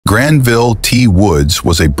Granville T. Woods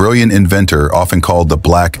was a brilliant inventor often called the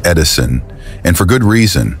Black Edison, and for good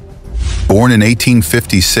reason. Born in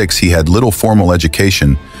 1856, he had little formal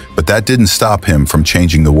education, but that didn't stop him from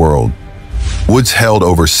changing the world. Woods held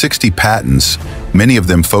over 60 patents, many of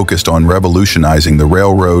them focused on revolutionizing the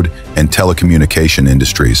railroad and telecommunication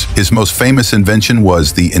industries. His most famous invention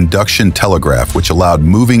was the induction telegraph, which allowed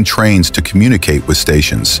moving trains to communicate with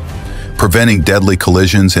stations, preventing deadly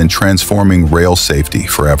collisions and transforming rail safety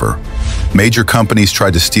forever. Major companies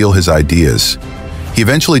tried to steal his ideas. He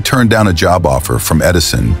eventually turned down a job offer from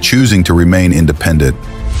Edison, choosing to remain independent.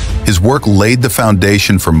 His work laid the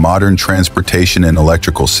foundation for modern transportation and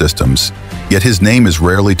electrical systems, yet his name is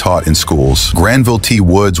rarely taught in schools. Granville T.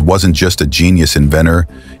 Woods wasn't just a genius inventor,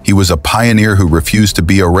 he was a pioneer who refused to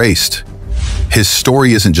be erased. His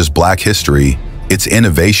story isn't just Black history, it's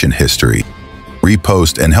innovation history.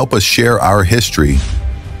 Repost and help us share our history